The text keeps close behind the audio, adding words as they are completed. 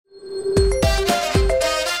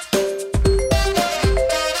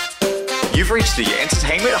You've reached the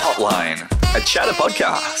Entertainment Hotline, a chatter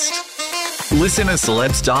podcast. Listen as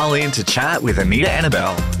celebs dial in to chat with Anita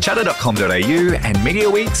Annabelle, chatter.com.au and Media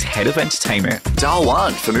Week's Head of Entertainment. Dial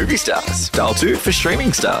 1 for movie stars, dial 2 for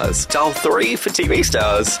streaming stars, dial 3 for TV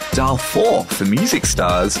stars, dial 4 for music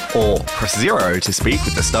stars, or press 0 to speak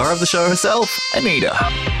with the star of the show herself, Anita.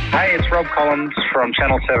 Hey, it's Rob Collins from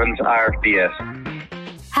Channel 7's RFDS.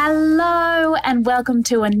 Hello and welcome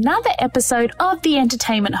to another episode of the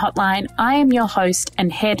Entertainment Hotline. I am your host and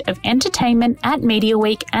Head of Entertainment at Media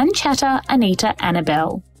Week and Chatter, Anita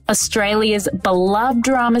Annabelle. Australia's beloved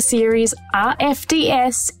drama series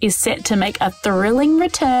RFDS is set to make a thrilling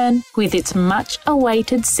return with its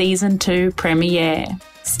much-awaited Season 2 premiere.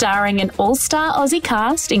 Starring an all-star Aussie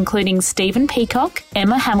cast including Stephen Peacock,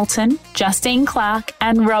 Emma Hamilton, Justine Clarke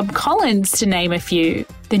and Rob Collins to name a few.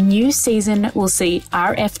 The new season will see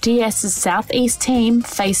RFDS's Southeast team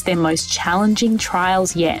face their most challenging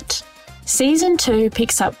trials yet. Season 2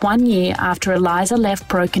 picks up 1 year after Eliza left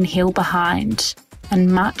Broken Hill behind,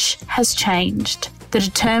 and much has changed. The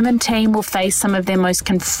determined team will face some of their most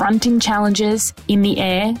confronting challenges in the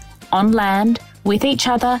air, on land, with each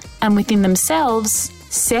other and within themselves,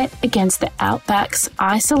 set against the Outback's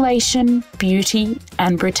isolation, beauty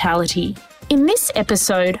and brutality. In this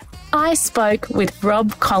episode, I spoke with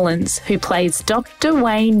Rob Collins, who plays Dr.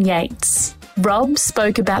 Wayne Yates. Rob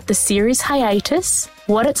spoke about the series hiatus,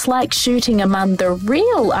 what it's like shooting among the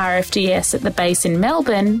real RFDS at the base in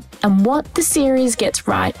Melbourne, and what the series gets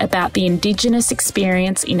right about the Indigenous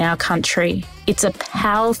experience in our country. It's a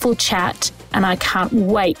powerful chat, and I can't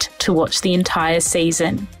wait to watch the entire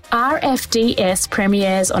season. RFDS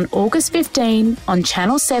premieres on August 15 on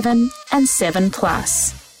Channel 7 and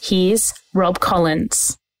 7+. Here's Rob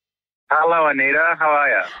Collins. Hello, Anita. How are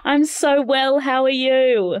you? I'm so well. How are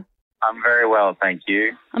you? I'm very well, thank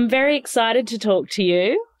you. I'm very excited to talk to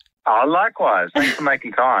you. Oh, likewise. Thanks for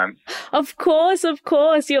making time. Of course.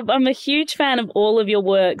 I'm a huge fan of all of your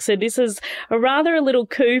work, so this is a little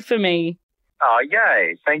coup for me. Oh,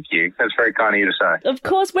 yay. Thank you. That's very kind of you to say. Of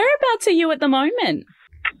course. Whereabouts are you at the moment?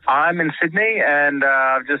 I'm in Sydney, and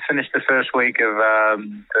I've just finished the first week of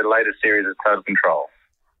the latest series of Total Control.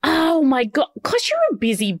 Oh, my God. Gosh, you're a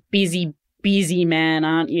busy man,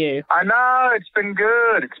 aren't you? I know. It's been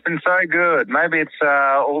good. It's been so good. Maybe it's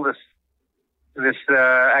all this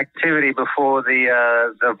activity before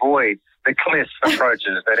the void, the cliff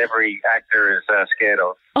approaches that every actor is scared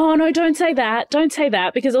of. Oh, no, don't say that. Don't say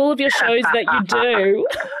that, because all of your shows that you do,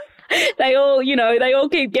 they all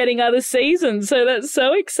keep getting other seasons, so that's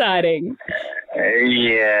so exciting.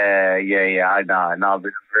 Yeah, I know. I've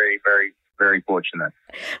been very, very, very fortunate.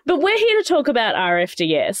 But we're here to talk about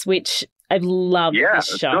RFDS, which I love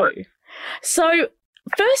this show. Good. So,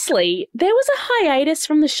 firstly, there was a hiatus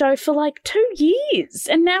from the show for like 2 years,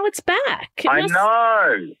 and now it's back. I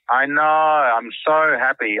know. I'm so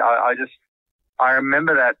happy. I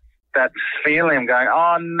remember that feeling going,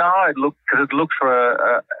 oh no, because it looked for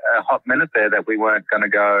a hot minute there that we weren't going to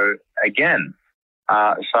go again.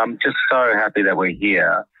 So I'm just so happy that we're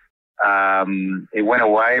here. It went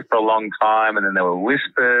away for a long time, and then there were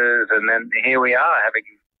whispers, and then here we are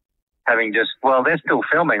having just, well, they're still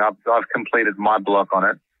filming. I've completed my block on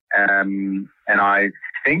it, and I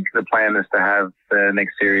think the plan is to have the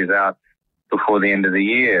next series out before the end of the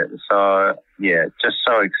year. So yeah, just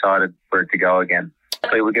so excited for it to go again.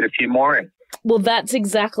 Hopefully we'll get a few more in. Well, that's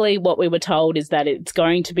exactly what we were told, is that it's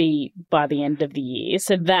going to be by the end of the year.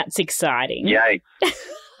 So that's exciting. Yay.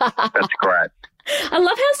 That's great. I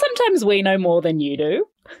love how sometimes we know more than you do.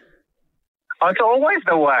 Oh, it's always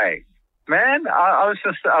the way, man. I was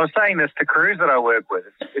saying this to crews that I work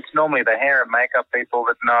with. It's normally the hair and makeup people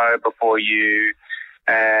that know before you,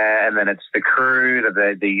 and then it's the crew,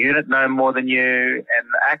 the unit know more than you, and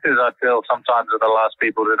actors, I feel, sometimes are the last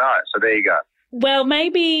people to know. So there you go. Well,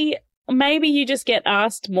 maybe you just get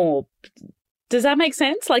asked more. Does that make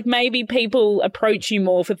sense? Like maybe people approach you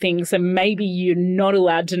more for things and maybe you're not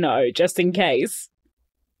allowed to know, just in case.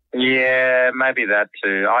 Yeah, maybe that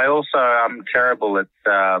too. I'm terrible at,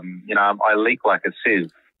 I leak like a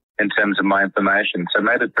sieve in terms of my information. So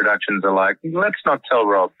maybe productions are like, let's not tell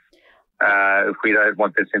Rob if we don't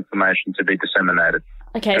want this information to be disseminated.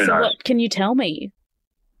 Okay, so what can you tell me?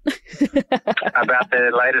 About the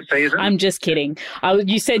latest season? I'm just kidding.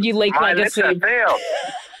 You said you leak like a sieve.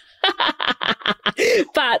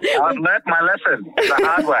 But I've learnt my lesson the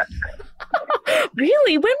hard way.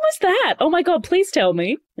 Really? When was that? Oh my God, please tell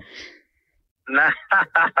me. No,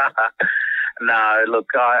 look,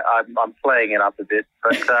 I'm playing it up a bit,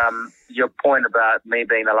 but your point about me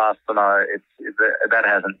being the last to know, that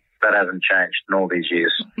hasn't changed in all these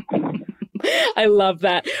years. I love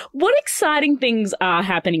that. What exciting things are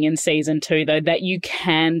happening in season 2, though, that you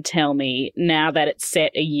can tell me now that it's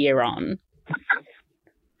set a year on?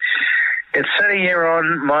 It's set a year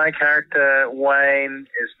on. My character, Wayne,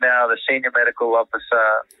 is now the senior medical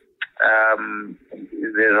officer.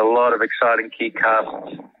 There's a lot of exciting key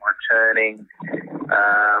casts returning.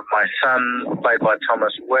 My son, played by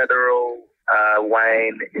Thomas Weatherall,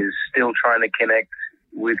 Wayne, is still trying to connect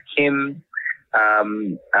with Kim.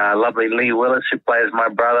 Lovely Lee Willis, who plays my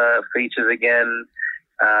brother, features again.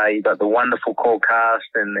 You've got the wonderful core cast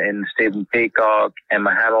in Stephen Peacock,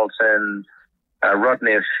 Emma Hamilton,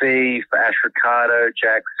 Rodney Afif, Ash Ricardo,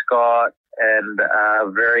 Jack Scott, and a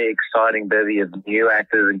very exciting bevy of new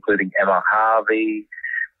actors, including Emma Harvey,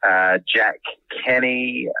 Jack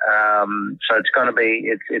Kenny. So it's going to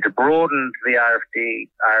be, it's broadened the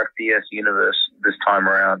RFDS universe this time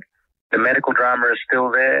around. The medical drama is still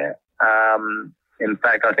there. In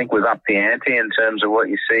fact, I think we've upped the ante in terms of what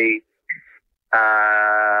you see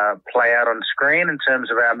play out on screen in terms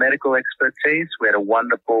of our medical expertise. We had a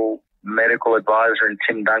wonderful medical advisor in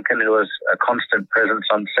Tim Duncan, who was a constant presence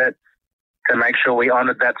on set to make sure we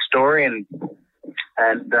honoured that story and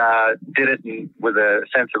did it with a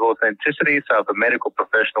sense of authenticity. So if a medical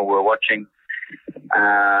professional were watching,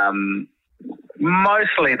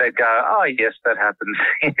 mostly they'd go, oh, yes, that happens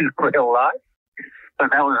in real life. So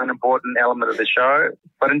that was an important element of the show.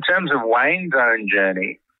 But in terms of Wayne's own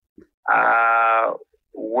journey, I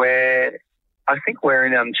think we're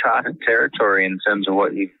in uncharted territory in terms of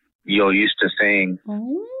what you're used to seeing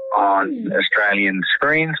on Australian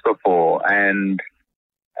screens before. And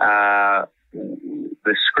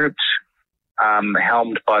the script,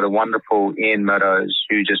 helmed by the wonderful Ian Meadows,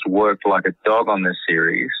 who just worked like a dog on this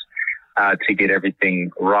series to get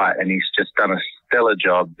everything right. And he's just done a stellar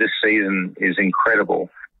job. This season is incredible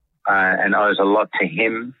and owes a lot to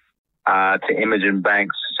him, to Imogen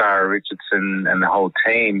Banks, Sarah Richardson, and the whole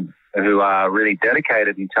team, who are really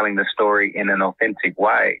dedicated in telling the story in an authentic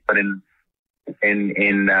way. But in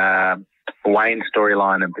Wayne's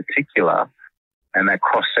storyline in particular, and that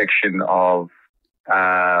cross-section of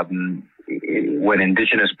when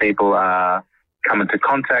Indigenous people are come into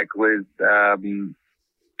contact with the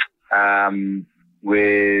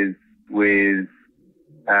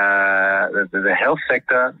health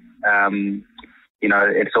sector,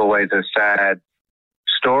 it's always a sad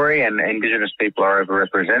story, and Indigenous people are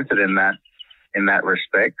overrepresented in that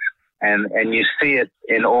respect, and you see it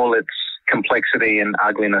in all its complexity and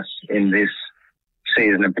ugliness in this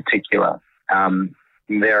season in particular.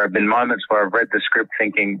 There have been moments where I've read the script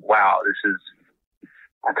thinking, wow,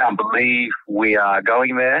 I can't believe we are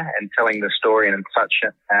going there and telling the story in such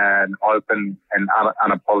an open and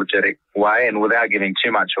unapologetic way, and without giving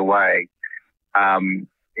too much away.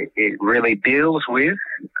 It really deals with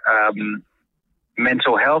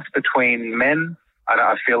mental health between men.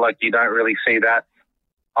 I feel like you don't really see that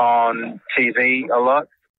on TV a lot.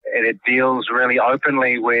 And it deals really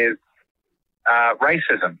openly with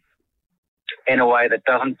racism in a way that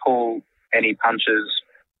doesn't pull any punches,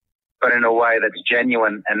 but in a way that's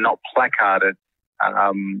genuine and not placarded,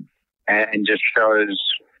 and just shows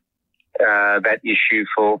that issue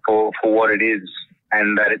for what it is,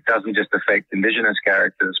 and that it doesn't just affect Indigenous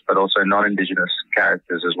characters, but also non-Indigenous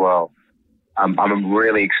characters as well. I'm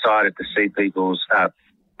really excited to see people's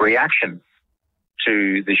reaction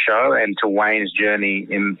to the show and to Wayne's journey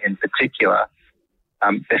in particular,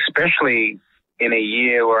 especially in a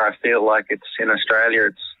year where I feel like it's in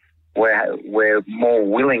Australia, we're more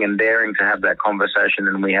willing and daring to have that conversation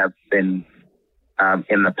than we have been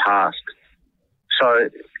in the past. So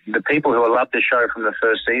the people who love the show from the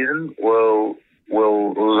first season will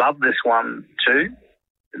love this one too.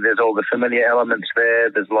 There's all the familiar elements there.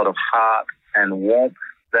 There's a lot of heart and warmth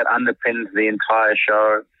that underpins the entire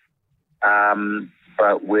show.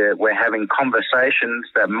 But we're having conversations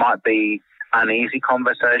that might be uneasy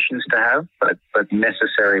conversations to have, but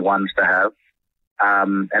necessary ones to have.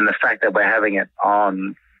 And the fact that we're having it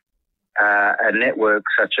on a network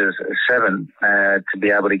such as Seven to be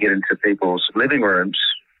able to get into people's living rooms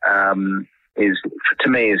is, to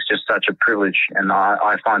me, is just such a privilege, and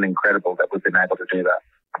I find incredible that we've been able to do that.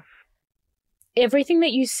 Everything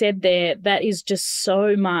that you said there, that is just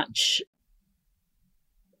so much,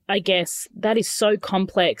 I guess, that is so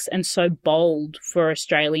complex and so bold for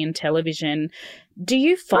Australian television. Do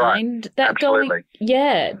you find that absolutely.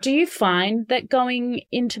 Do you find that going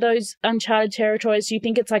into those uncharted territories, do you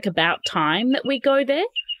think it's like about time that we go there?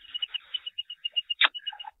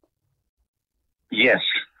 Yes,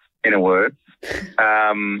 in a word.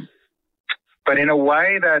 But in a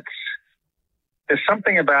way there's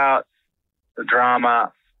something about the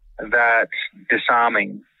drama that's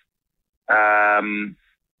disarming.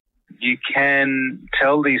 You can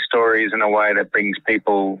tell these stories in a way that brings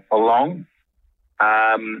people along.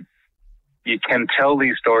 You can tell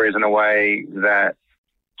these stories in a way that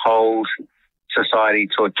holds society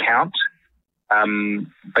to account,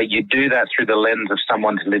 but you do that through the lens of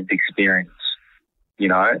someone's lived experience. You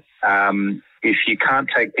know, if you can't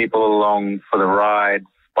take people along for the ride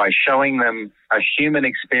by showing them a human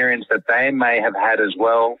experience that they may have had as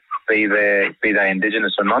well, be they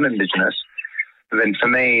Indigenous or non-Indigenous, then for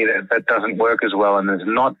me that doesn't work as well and is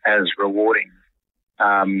not as rewarding.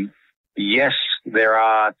 Yes, there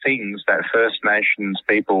are things that First Nations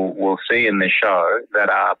people will see in the show that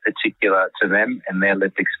are particular to them and their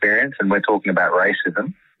lived experience, and we're talking about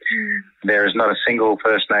racism. There is not a single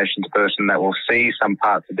First Nations person that will see some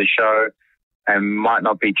parts of the show and might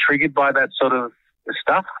not be triggered by that sort of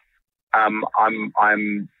stuff. I'm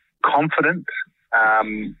confident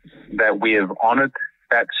that we have honoured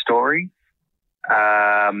that story.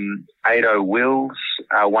 Ado Wills,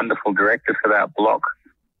 our wonderful director for that block,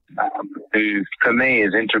 who for me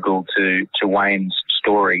is integral to Wayne's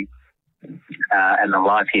story and the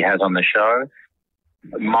life he has on the show,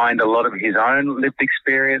 mined a lot of his own lived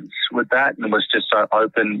experience with that and was just so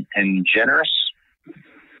open and generous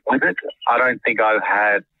with it. I don't think I've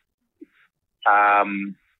had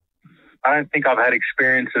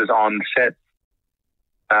experiences on set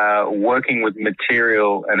working with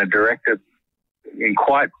material and a director in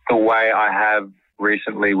quite the way I have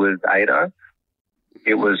recently with Ado.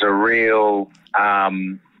 It was a real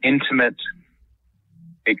intimate,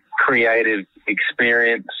 creative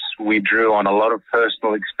experience. We drew on a lot of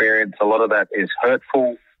personal experience. A lot of that is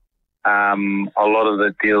hurtful. A lot of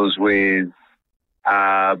it deals with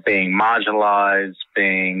being marginalised,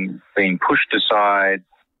 being pushed aside,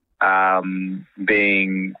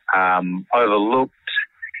 being overlooked,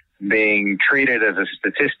 being treated as a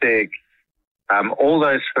statistic. All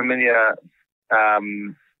those familiar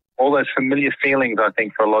feelings, I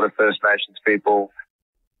think, for a lot of First Nations people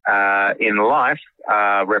in life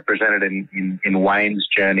are represented in Wayne's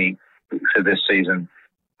journey to this season.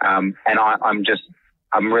 And I'm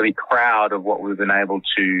really proud of what we've been able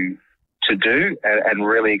to do and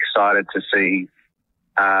really excited to see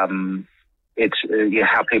how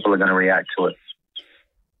people are going to react to it.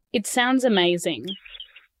 It sounds amazing.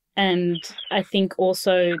 And I think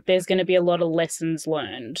also there's going to be a lot of lessons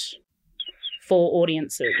learned for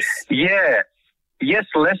audiences. Yeah. Yes,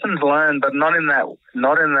 lessons learned, but not in that,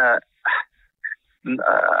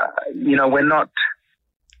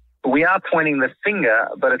 we are pointing the finger,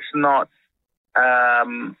 but it's not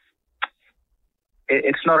in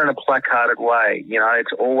a placarded way. You know,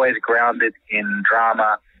 it's always grounded in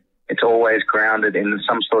drama. It's always grounded in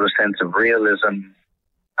some sort of sense of realism.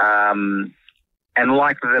 And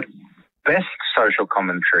like the best social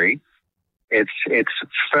commentary, it's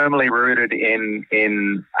firmly rooted in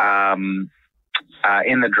the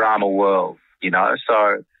drama world, you know.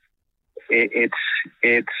 So I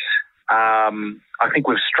think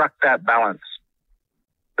we've struck that balance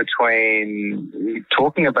between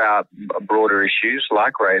talking about broader issues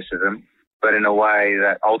like racism, but in a way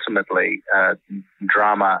that ultimately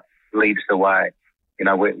drama leads the way. You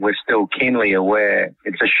know, we're still keenly aware.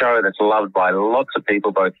 It's a show that's loved by lots of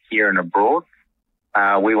people, both here and abroad.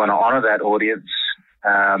 We want to honour that audience,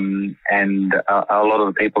 and a lot of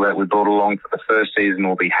the people that we brought along for the first season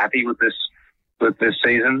will be happy with this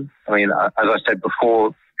season. I mean, as I said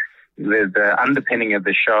before, the underpinning of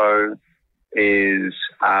the show is,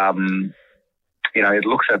 it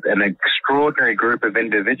looks at an extraordinary group of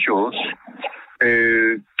individuals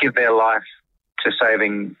who give their life to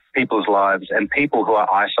saving people's lives and people who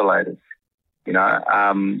are isolated. You know,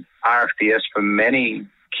 RFDS for many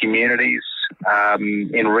communities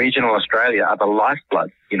in regional Australia are the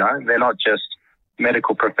lifeblood. You know, they're not just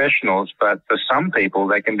medical professionals, but for some people,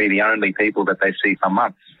 they can be the only people that they see for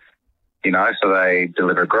months. You know, so they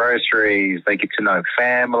deliver groceries, they get to know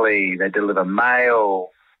family, they deliver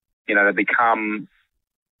mail. You know, they become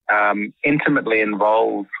intimately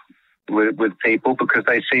involved with people because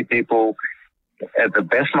they see people at the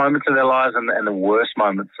best moments of their lives and the worst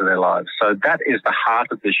moments of their lives. So that is the heart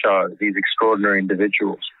of the show, these extraordinary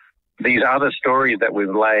individuals. These other stories that we've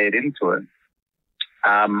laid into it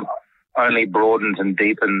only broadens and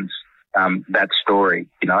deepens that story,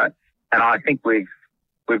 you know. And I think we've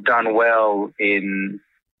done well in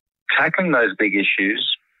tackling those big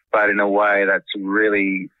issues, but in a way that's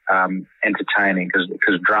really entertaining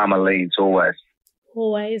because drama leads always.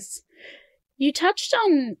 Always. You touched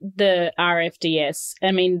on the RFDS.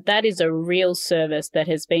 I mean, that is a real service that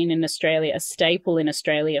has been in Australia, a staple in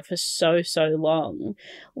Australia for so long.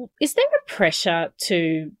 Is there a pressure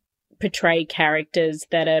to portray characters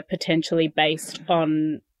that are potentially based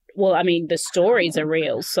on, well, I mean, the stories are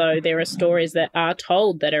real, so there are stories that are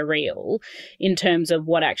told that are real in terms of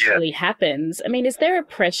what actually happens. I mean, is there a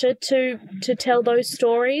pressure to tell those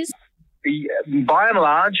stories? By and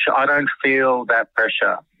large, I don't feel that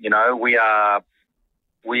pressure. You know, we are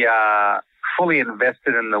fully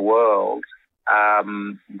invested in the world,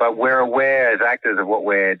 but we're aware as actors of what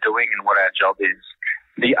we're doing and what our job is.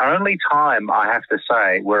 The only time, I have to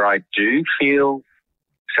say, where I do feel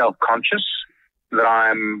self-conscious that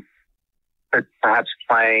I'm perhaps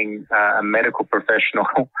playing a medical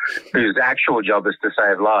professional whose actual job is to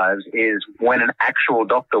save lives is when an actual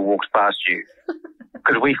doctor walks past you.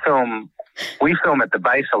 Because we film at the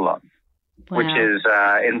base a lot, which is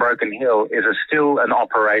in Broken Hill, is still an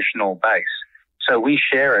operational base. So we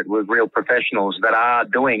share it with real professionals that are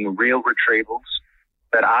doing real retrievals,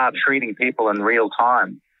 that are treating people in real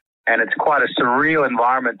time. And it's quite a surreal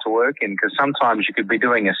environment to work in, because sometimes you could be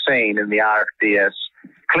doing a scene in the RFDS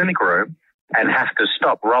clinic room and have to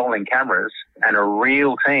stop rolling cameras, and a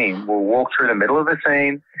real team will walk through the middle of the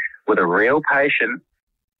scene with a real patient,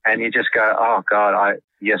 and you just go, oh God,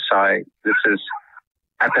 this is,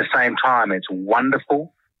 at the same time, it's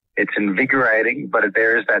wonderful, it's invigorating, but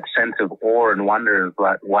there is that sense of awe and wonder of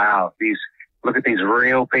like, wow, look at these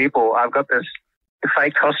real people. I've got this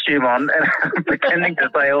fake costume on and I'm pretending to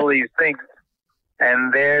say all these things,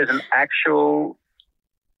 and there's an actual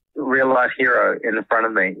real life hero in front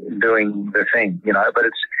of me doing the thing, you know. But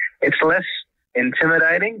it's less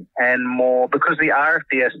intimidating and more because the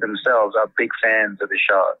RFDS themselves are big fans of the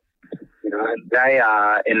show. You know, they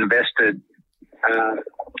are invested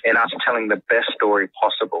in us telling the best story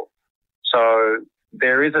possible. So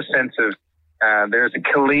there is a sense of there is a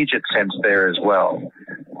collegiate sense there as well.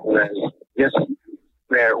 Whereas, yes,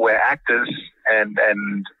 we're actors and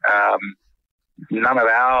none of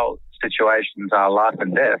our situations are life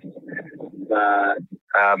and death.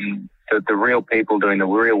 The real people doing the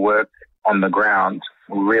real work on the ground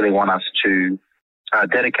really want us to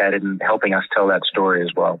dedicate it and helping us tell that story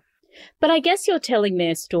as well. But I guess you're telling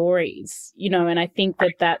their stories, you know, and I think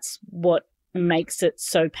that that's what makes it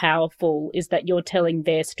so powerful, is that you're telling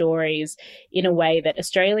their stories in a way that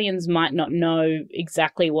Australians might not know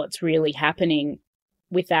exactly what's really happening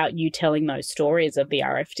without you telling those stories of the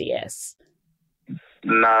RFDS.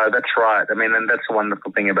 No, that's right. I mean, and that's the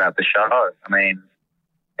wonderful thing about the show. I mean,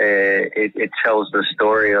 it tells the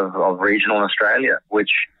story of regional Australia, which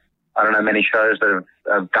I don't know many shows that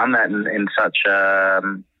have done that in such a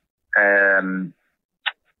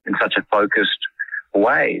focused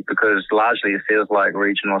way, because largely it feels like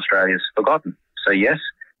regional Australia is forgotten. So yes,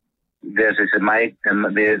 there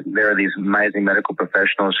are these amazing medical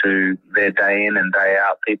professionals who their day in and day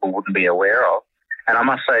out people wouldn't be aware of. And I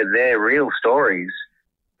must say, their real stories,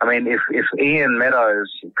 I mean, if Ian Meadows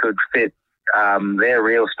could fit their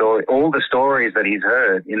real story, all the stories that he's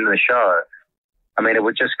heard in the show, I mean, it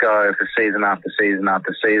would just go for season after season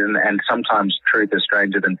after season, and sometimes truth is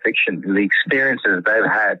stranger than fiction. The experiences they've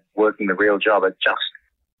had working the real job are just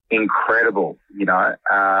incredible, you know.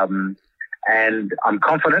 And I'm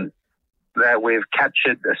confident that we've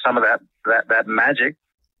captured some of that magic.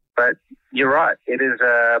 But you're right,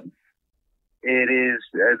 there'll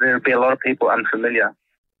be a lot of people unfamiliar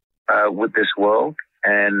with this world,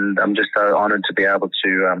 and I'm just so honoured to be able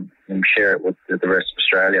to share it with the rest of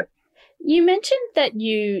Australia. You mentioned that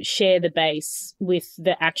you share the base with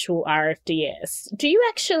the actual RFDS. Do you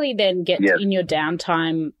actually then get in your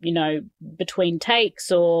downtime, you know, between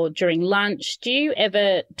takes or during lunch, do you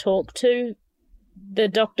ever talk to the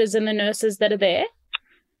doctors and the nurses that are there?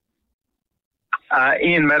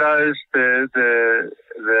 Ian Meadows, the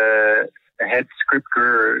head script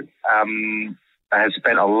guru, has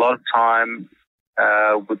spent a lot of time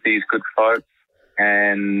with these good folk.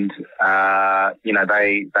 And, you know,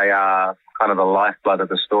 they are kind of the lifeblood of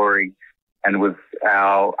the story. And with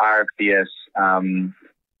our RFDS,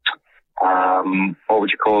 what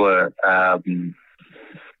would you call it?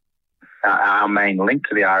 Our main link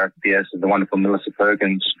to the RFDS is the wonderful Melissa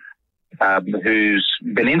Perkins, who's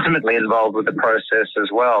been intimately involved with the process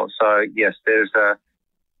as well. So, yes, there's a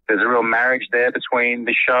real marriage there between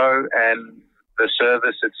the show and the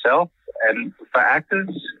service itself. And for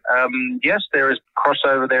actors, yes, there is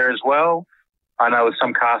crossover there as well. I know with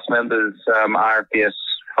some cast members, RFDS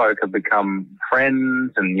folk have become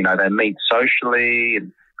friends, and, you know, they meet socially.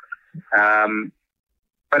 And,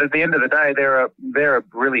 But at the end of the day, they're a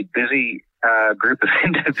really busy group of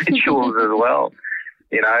individuals as well.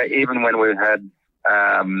 You know, even when we've had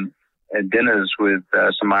dinners with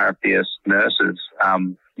some RFDS nurses,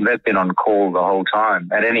 they've been on call the whole time.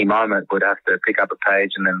 At any moment, would have to pick up a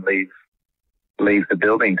page and then leave the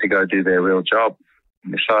building to go do their real job.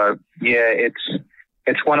 So yeah,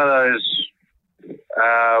 it's one of those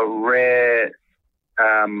rare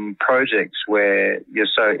projects where you're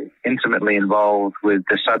so intimately involved with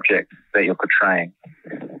the subject that you're portraying.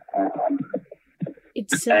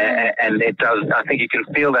 And it does. I think you can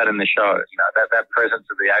feel that in the show. You know, that presence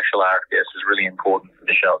of the actual RFDS is really important for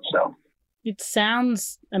the show itself. It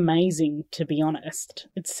sounds amazing, to be honest.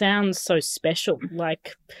 It sounds so special.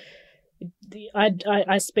 Like,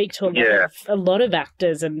 I speak to a lot of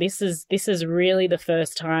actors, and this is really the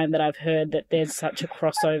first time that I've heard that there's such a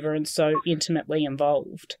crossover and so intimately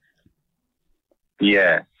involved.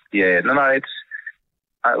 Yeah. No, it's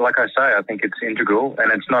like I say, I think it's integral,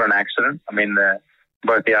 and it's not an accident. I mean,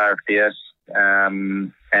 both the RFDS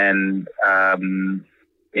and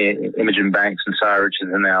Imogen Banks and Sarah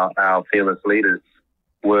Richards and our fearless leaders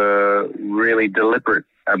were really deliberate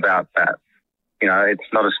about that. You know, it's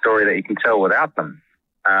not a story that you can tell without them.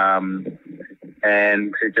 And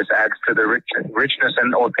it just adds to the richness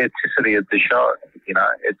and authenticity of the show. You know,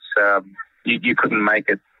 it's you couldn't make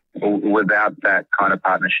it without that kind of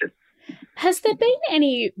partnership. Has there been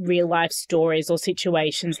any real-life stories or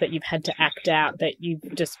situations that you've had to act out that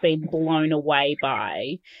you've just been blown away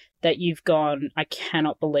by, that you've gone, I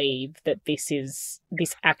cannot believe that this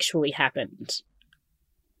actually happened?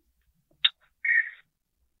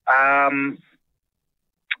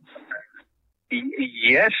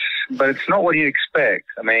 Yes, but it's not what you expect.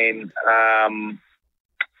 I mean,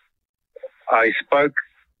 I spoke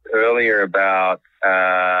earlier about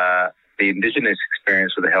the Indigenous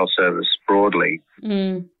experience with the health service broadly.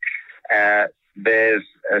 There's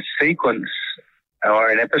a sequence or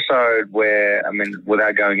an episode where, I mean,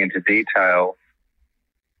 without going into detail,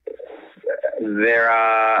 there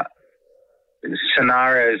are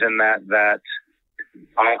scenarios in that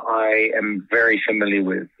I am very familiar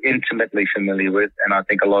with, intimately familiar with, and I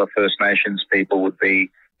think a lot of First Nations people would be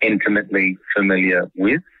intimately familiar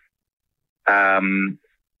with. And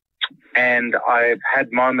I've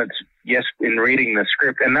had moments, yes, in reading the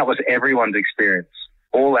script, and that was everyone's experience.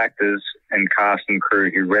 All actors and cast and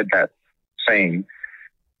crew who read that scene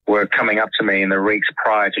were coming up to me in the weeks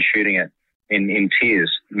prior to shooting it in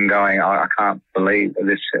tears and going, I can't believe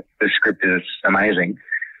this script is amazing.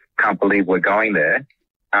 Can't believe we're going there.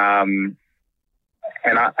 And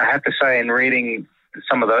I have to say, in reading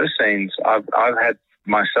some of those scenes, I've had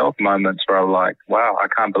myself moments where I'm like, wow, I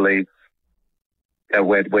can't believe that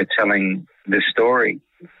we're telling this story.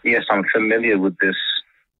 Yes, I'm familiar with this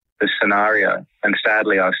scenario, and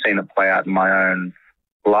sadly I've seen it play out in my own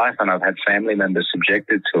life, and I've had family members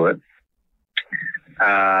subjected to it.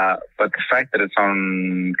 But the fact that it's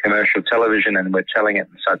on commercial television and we're telling it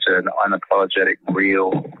in such an unapologetic,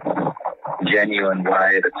 real, genuine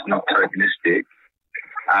way that's not tokenistic,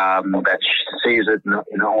 that sees it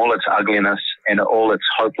in all its ugliness and all its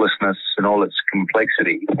hopelessness and all its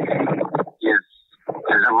complexity, is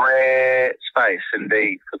a rare space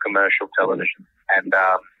indeed for commercial television. And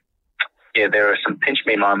there are some pinch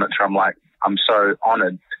me moments where I'm like, I'm so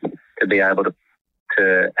honoured to be able to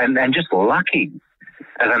and just lucky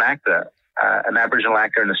as an actor, an Aboriginal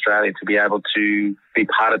actor in Australia, to be able to be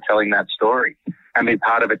part of telling that story and be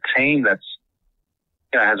part of a team that's,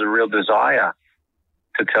 you know, has a real desire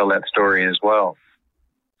to tell that story as well.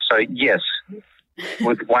 So yes,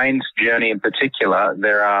 with Wayne's journey in particular,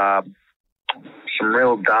 there are some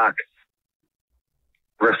real dark,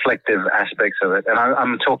 reflective aspects of it. And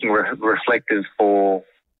I'm talking reflective for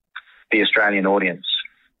the Australian audience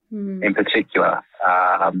in particular,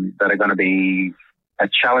 that are going to be a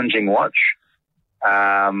challenging watch,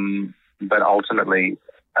 but ultimately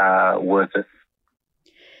worth it.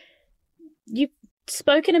 You've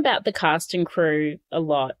spoken about the cast and crew a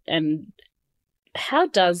lot, and how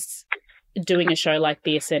does doing a show like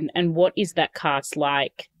this and what is that cast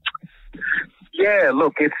like? Yeah,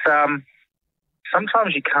 look, it's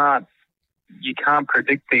sometimes you can't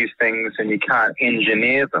predict these things and you can't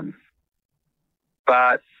engineer them.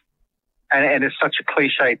 But and it's such a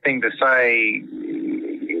cliche thing to say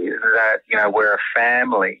that, you know, we're a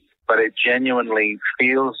family, but it genuinely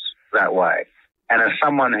feels that way. And as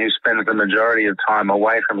someone who spends the majority of time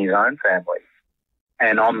away from his own family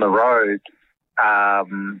and on the road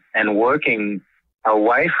and working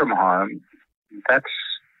away from home,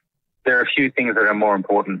 there are a few things that are more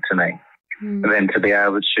important to me than to be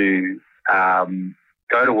able to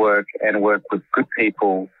go to work and work with good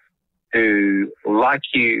people who like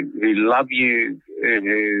you, who love you,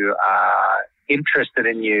 who are interested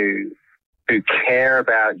in you, who care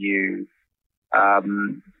about you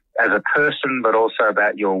as a person, but also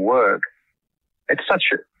about your work. It's such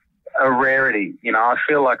a rarity. You know, I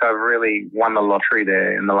feel like I've really won the lottery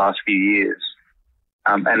there in the last few years.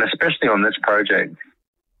 And especially on this project,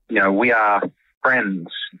 you know, we are friends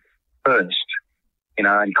first, you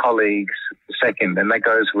know, and colleagues second, and that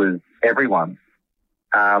goes with everyone.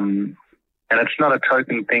 And it's not a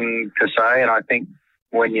token thing to say. And I think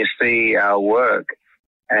when you see our work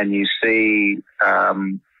and you see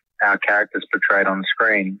our characters portrayed on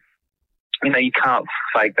screen, you know, you can't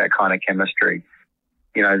fake that kind of chemistry.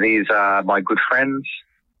 You know, these are my good friends,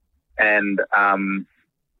 and I'm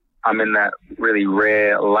in that really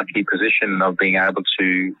rare, lucky position of being able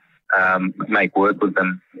to make work with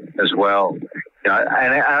them as well. You know,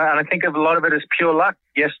 and I think a lot of it is pure luck.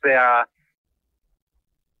 Yes, they are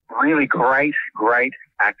really great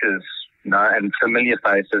actors, you know, and familiar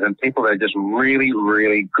faces and people that are just really,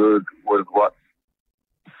 really good with what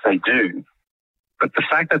they do. But the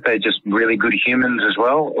fact that they're just really good humans as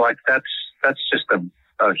well, like that's just a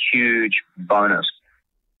huge bonus.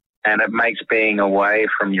 And it makes being away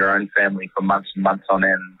from your own family for months and months on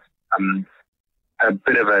end a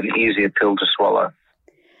bit of an easier pill to swallow.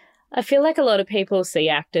 I feel like a lot of people see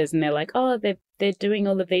actors and they're like, oh, they're doing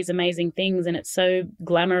all of these amazing things and it's so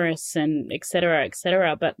glamorous and et cetera, et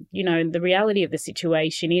cetera. But, you know, the reality of the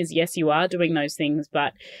situation is, yes, you are doing those things,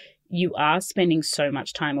 but you are spending so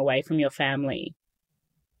much time away from your family.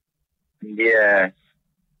 Yeah,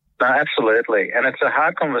 no, absolutely. And it's a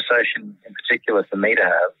hard conversation in particular for me to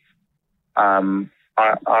have.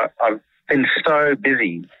 I've been so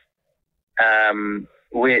busy,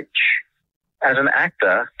 which as an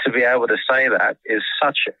actor, to be able to say that is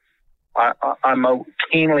such, I'm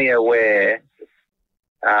keenly aware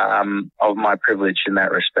of my privilege in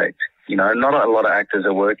that respect. You know, not a lot of actors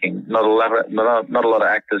are working. Not a lot of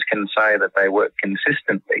actors can say that they work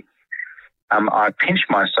consistently. I pinch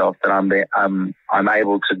myself that I'm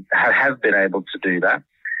able to have been able to do that.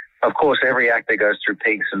 Of course, every actor goes through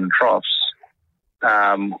peaks and troughs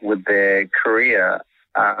with their career,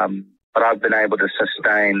 but I've been able to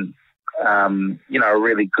sustain, you know, a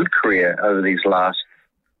really good career over these last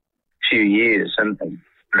few years, and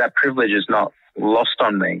that privilege is not lost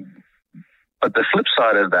on me. But the flip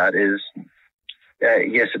side of that is,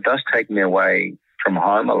 yes, it does take me away from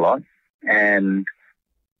home a lot, and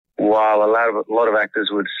while a lot of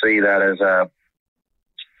actors would see that as a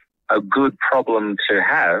good problem to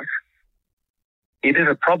have, it is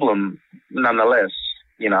a problem nonetheless.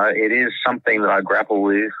 You know, it is something that I grapple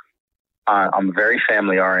with. I'm very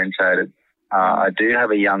family orientated. I do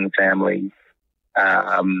have a young family.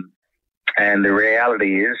 And the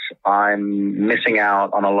reality is I'm missing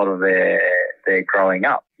out on a lot of their growing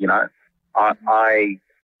up. You know, I'm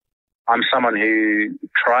someone who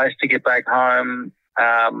tries to get back home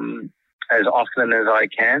as often as I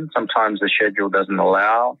can. Sometimes the schedule doesn't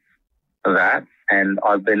allow that. And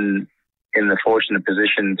I've been in the fortunate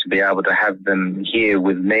position to be able to have them here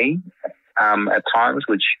with me at times,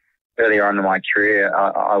 which earlier on in my career,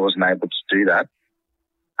 I wasn't able to do that.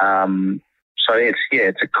 So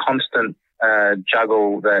it's a constant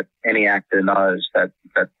juggle that any actor knows that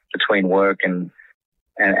between work and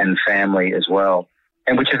family as well.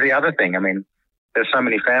 And which is the other thing. I mean, there's so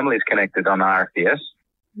many families connected on RFDS.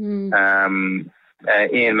 Ian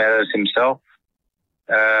Meadows himself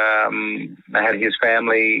had his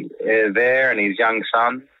family there and his young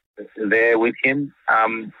son there with him,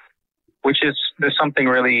 which is, there's something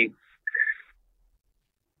really,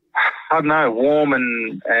 I don't know, warm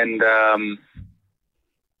and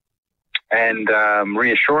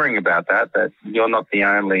reassuring about that you're not the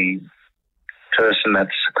only person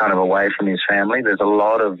that's kind of away from his family. There's a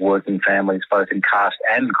lot of working families, both in cast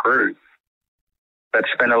and crew, that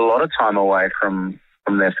spend a lot of time away from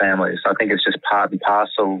their families. I think it's just part and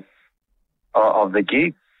parcel of the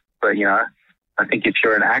gig. But, you know, I think if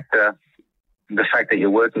you're an actor, the fact that you're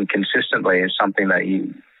working consistently is something that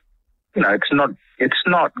you know, it's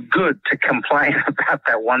not good to complain about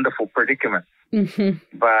that wonderful predicament. Mm-hmm.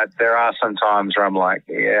 But there are some times where I'm like,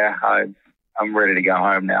 yeah, I'm ready to go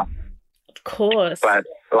home now. Of course. But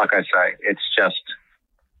like I say, it's just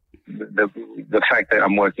the fact that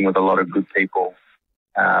I'm working with a lot of good people,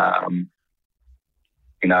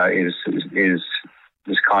 you know, is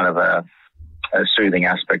kind of a soothing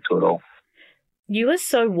aspect to it all. You are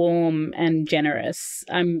so warm and generous.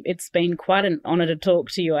 It's been quite an honour to talk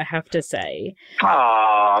to you, I have to say.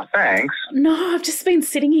 Oh, thanks. No, I've just been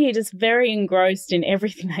sitting here just very engrossed in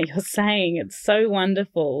everything that you're saying. It's so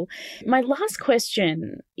wonderful. My last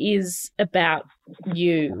question is about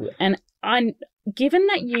you. And given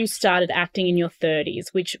that you started acting in your 30s,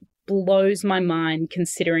 which blows my mind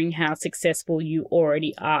considering how successful you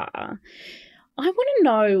already are, I want to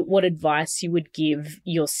know what advice you would give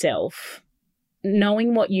yourself,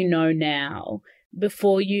 knowing what you know now,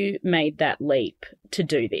 before you made that leap to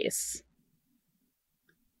do this.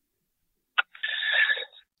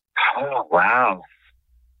 Oh, wow.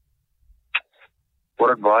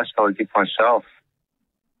 What advice I would give myself?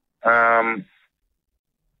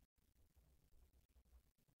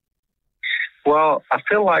 Well, I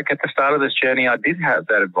feel like at the start of this journey, I did have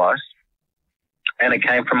that advice, and it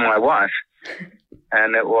came from my wife,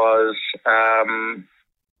 and it was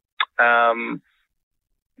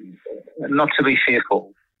not to be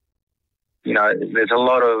fearful. You know, there's a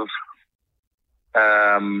lot of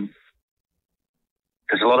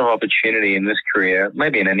opportunity in this career,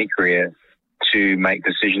 maybe in any career, to make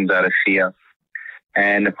decisions out of fear.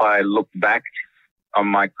 And if I look back on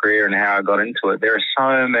my career and how I got into it, there are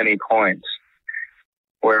so many points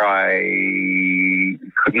where I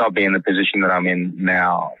could not be in the position that I'm in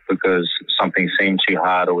now because something seemed too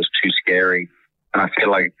hard or was too scary. And I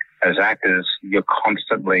feel like as actors, you're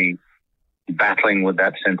constantly battling with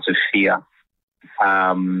that sense of fear.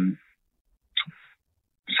 So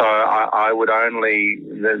I would only,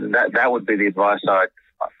 that would be the advice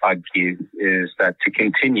I'd give, is that to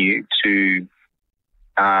continue to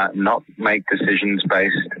not make decisions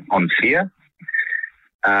based on fear,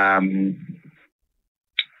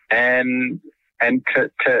 and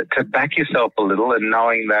to back yourself a little, and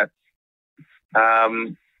knowing that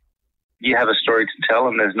you have a story to tell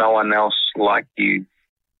and there's no one else like you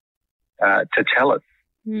to tell it.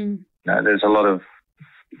 You know, there's a lot of,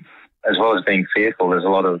 as well as being fearful, there's a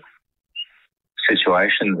lot of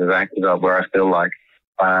situations as actors where I feel like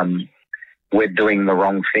we're doing the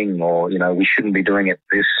wrong thing, or, you know, we shouldn't be doing it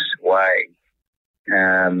this way.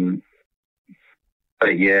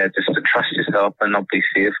 But yeah, just to trust yourself and not be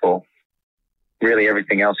fearful. Really,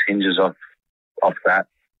 everything else hinges off that,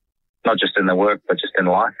 not just in the work, but just in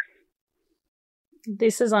life.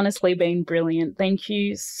 This has honestly been brilliant. Thank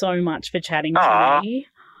you so much for chatting to me.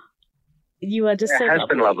 You are just so lovely. It has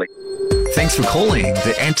been lovely. Thanks for calling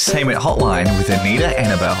the Entertainment Hotline with Anita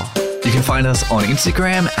Annabelle. You can find us on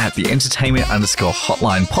Instagram at the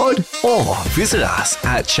entertainment_hotline pod, or visit us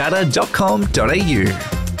at chatter.com.au.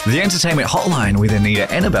 The Entertainment Hotline with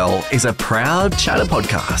Anita Annabelle is a proud Chatter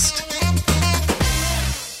podcast.